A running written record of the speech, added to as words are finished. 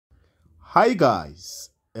Hi guys,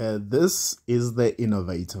 this is the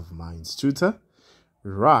Innovative Minds tutor.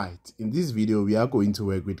 Right, in this video we are going to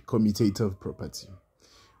work with commutative property.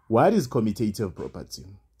 What is commutative property?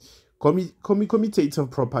 Commutative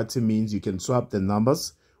property means you can swap the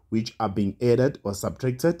numbers which are being added or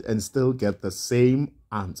subtracted and still get the same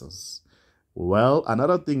answers. Well,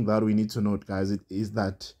 another thing that we need to note, guys, is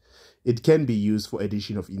that it can be used for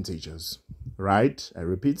addition of integers. Right, I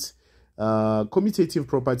repeat. Commutative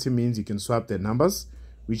property means you can swap the numbers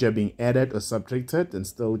which are being added or subtracted and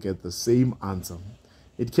still get the same answer.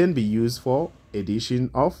 It can be used for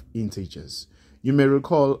addition of integers. You may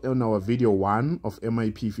recall in our video 1 of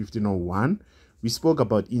MIP 1501, we spoke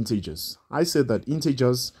about integers. I said that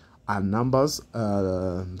integers are numbers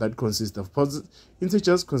that consist of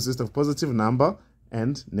positive number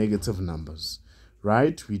and negative numbers.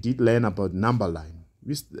 Right? We did learn about number line.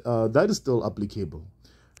 That is still applicable.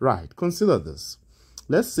 Right, consider this.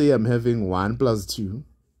 Let's say I'm having 1 plus 2.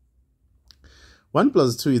 1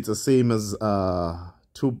 plus 2 is the same as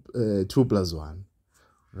 2 plus 1.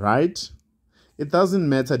 Right? It doesn't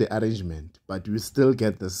matter the arrangement, but we still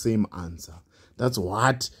get the same answer. That's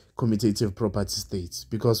what commutative property states.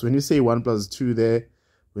 Because when you say 1 plus 2 there,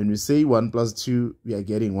 when we say 1 plus 2, we are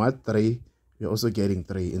getting what? 3. We're also getting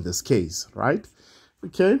 3 in this case, right?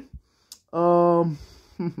 Okay.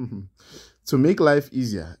 To make life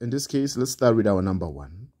easier, in this case, let's start with our number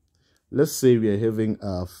 1. Let's say we are having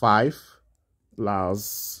 5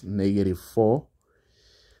 plus negative 4.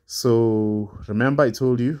 So remember I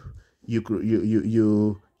told you,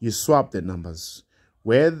 you swap the numbers.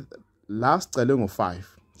 Where last along of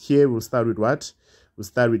 5, here we'll start with what? We'll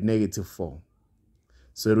start with negative 4.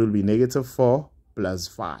 So it will be negative 4 plus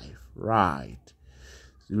 5. Right.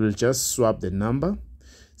 So we'll just swap the number.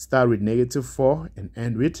 Start with negative 4 and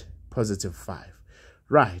end with positive 5.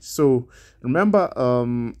 Right. So remember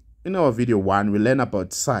in our video 1 we learned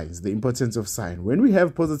about signs, the importance of sign. When we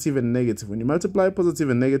have positive and negative, when you multiply positive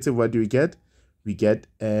and negative, what do we get? We get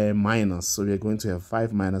a minus. So we are going to have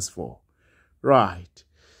 5 minus 4. Right.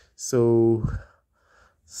 So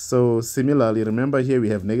similarly, remember here we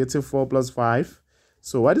have negative 4 plus 5.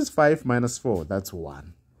 So what is 5 minus 4? That's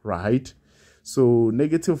 1. Right. So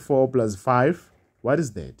negative 4 plus 5, what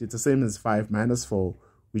is that? It's the same as 5 minus 4,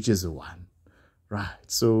 which is 1. Right.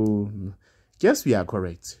 So yes, we are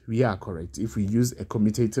correct. We are correct if we use a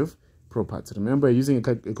commutative property. Remember, using a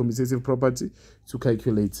commutative property to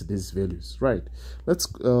calculate these values. Right. Let's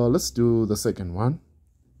do the second one.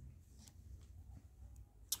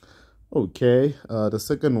 Okay. The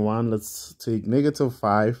second one, let's take negative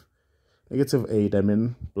 8,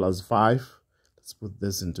 plus 5. Let's put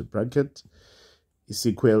this into bracket. Is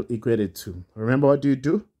equated to. Remember, what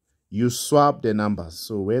do? You swap the numbers.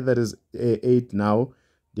 So where that is 8 now,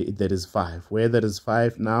 that is 5. Where that is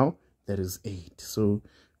 5 now, that is 8. So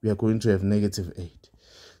we are going to have negative 8.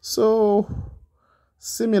 So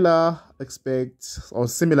similar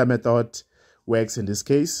method works in this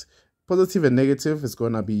case. Positive and negative is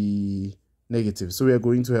going to be negative. So we are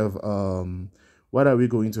going to have, what are we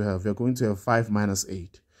going to have? We are going to have 5 minus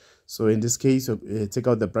 8. So in this case, take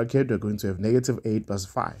out the bracket, we're going to have negative 8 plus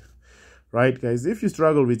 5. Right, guys? If you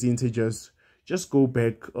struggle with integers, just go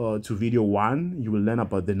back to video 1. You will learn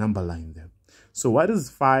about the number line there. So what is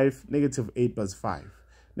 5? Negative 8 plus 5.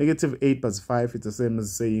 Negative 8 plus 5 is the same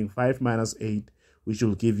as saying 5 minus 8, which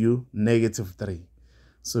will give you negative 3.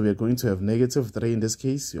 So we're going to have negative 3 in this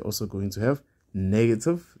case. You're also going to have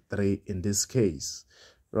negative 3 in this case.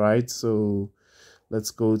 Right? So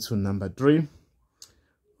let's go to number 3.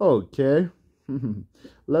 Okay.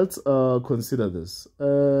 Let's consider this.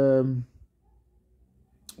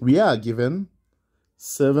 We are given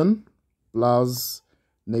 7 plus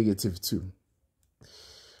negative 2.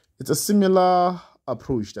 It's a similar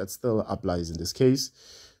approach that still applies in this case.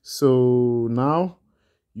 So now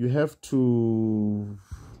you have to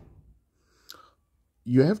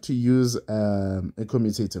use a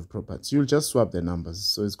commutative property. You'll just swap the numbers.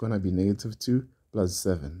 So it's going to be negative 2 plus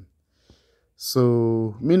 7.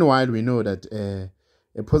 So meanwhile, we know that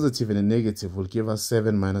a positive and a negative will give us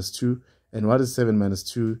 7 minus 2. And what is 7 minus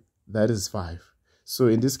 2? That is 5. So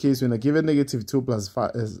in this case, when I give a negative 2 plus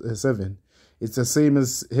 7, it's the same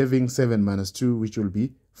as having 7 minus 2, which will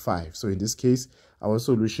be 5. So in this case, our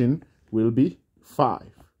solution will be 5.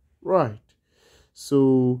 Right.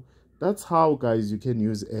 So that's how, guys, you can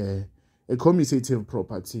use a commutative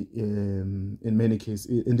property in many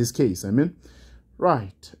cases. In this case, I mean.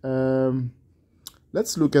 Right.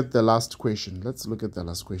 Let's look at the last question. Let's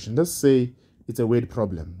say it's a word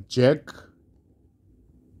problem. Jack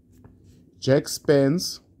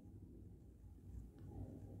spends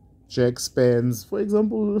Jack spends, for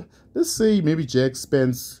example, let's say maybe Jack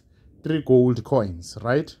spends 3 gold coins,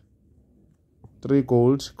 right? 3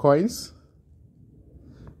 gold coins.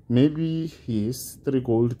 Maybe yes, 3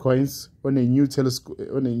 gold coins on a new telescope,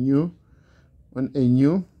 on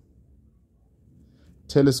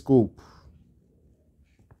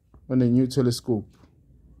a new telescope,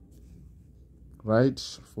 right?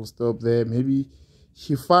 Full stop there. Maybe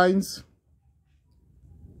he finds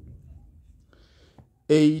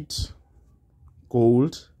 8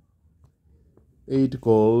 gold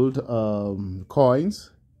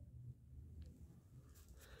coins,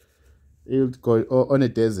 8 gold, or on a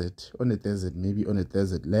desert, maybe on a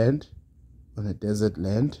desert land,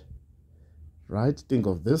 right? Think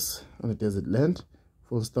of this, on a desert land,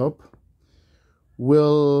 full stop.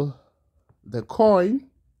 Will the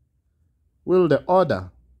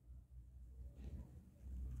order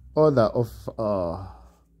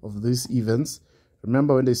of these events,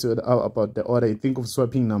 remember when they said about the order, you think of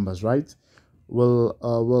swapping numbers, right? Will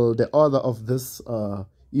the order of this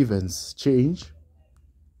events change?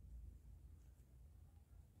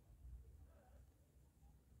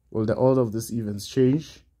 Will the order of these events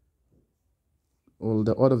change? Will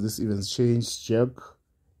the order of these events change?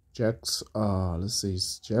 Jack's let's say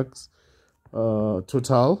Jack's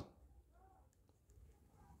total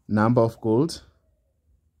number of gold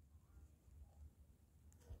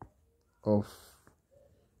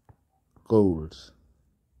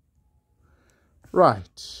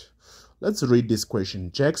right. Let's read this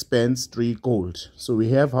question. Jack spends 3 gold. So we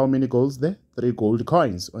have how many golds there? 3 gold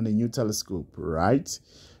coins on a new telescope, right?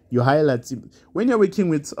 You highlight, when you're working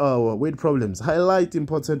with weight problems, highlight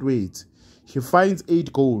important weight. He finds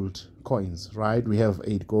 8 gold coins, right? We have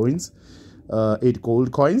 8 coins, 8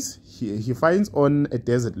 gold coins. He finds on a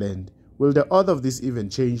desert land. Will the order of this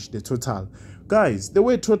event change the total? Guys, the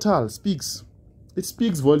word total speaks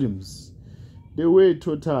volumes. The word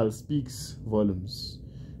total speaks volumes.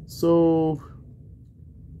 So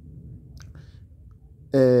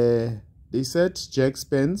they said Jack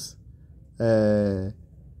spends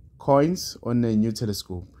coins on a new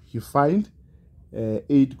telescope. You find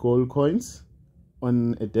 8 gold coins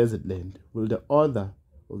on a desert land. Will the order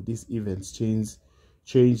of these events change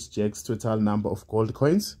Jack's total number of gold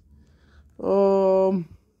coins?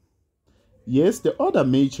 Yes, the order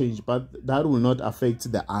may change, but that will not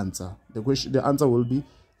affect the answer. The answer will be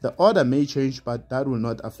the order may change, but that will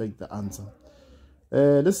not affect the answer.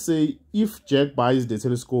 Let's say if Jack buys the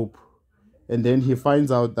telescope and then he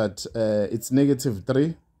finds out that it's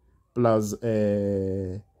 -3 plus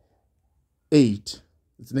 8.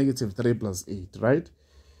 It's -3 plus 8, right?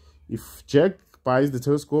 If Jack buys the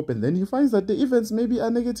telescope and then he finds that the events maybe are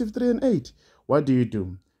 -3 and 8, what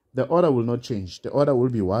do? The order will not change. The order will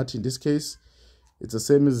be what? In this case, it's the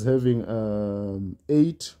same as having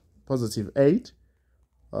 8, positive 8,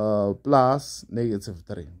 plus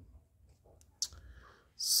 -3.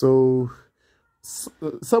 So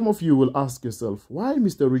some of you will ask yourself, why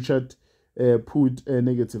Mr. Richard put a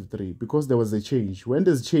 -3? Because there was a change. When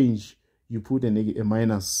there's change, you put a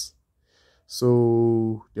minus.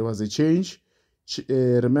 So there was a change.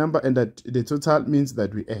 Remember, and that the total means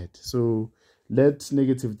that we add. So let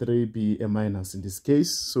 -3 be a minus in this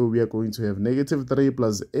case. So we are going to have -3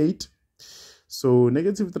 plus 8. So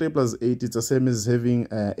 -3 plus 8 is the same as having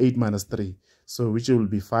 8 minus 3. So which will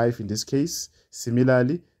be 5 in this case.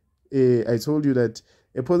 Similarly, I told you that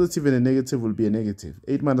a positive and a negative will be a negative.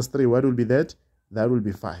 8 minus 3, what will be that? That will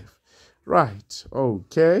be 5. Right,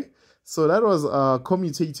 okay. So that was a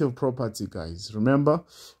commutative property, guys. Remember,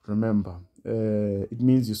 it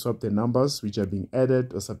means you swap the numbers which are being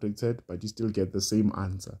added or subtracted, but you still get the same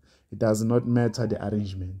answer. It does not matter the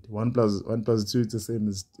arrangement. 1 plus 2 is the same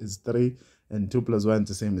as 3, and 2 plus 1 is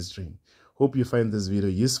the same as 3. Hope you find this video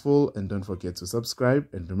useful, and don't forget to subscribe.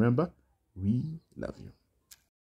 And remember, we love you.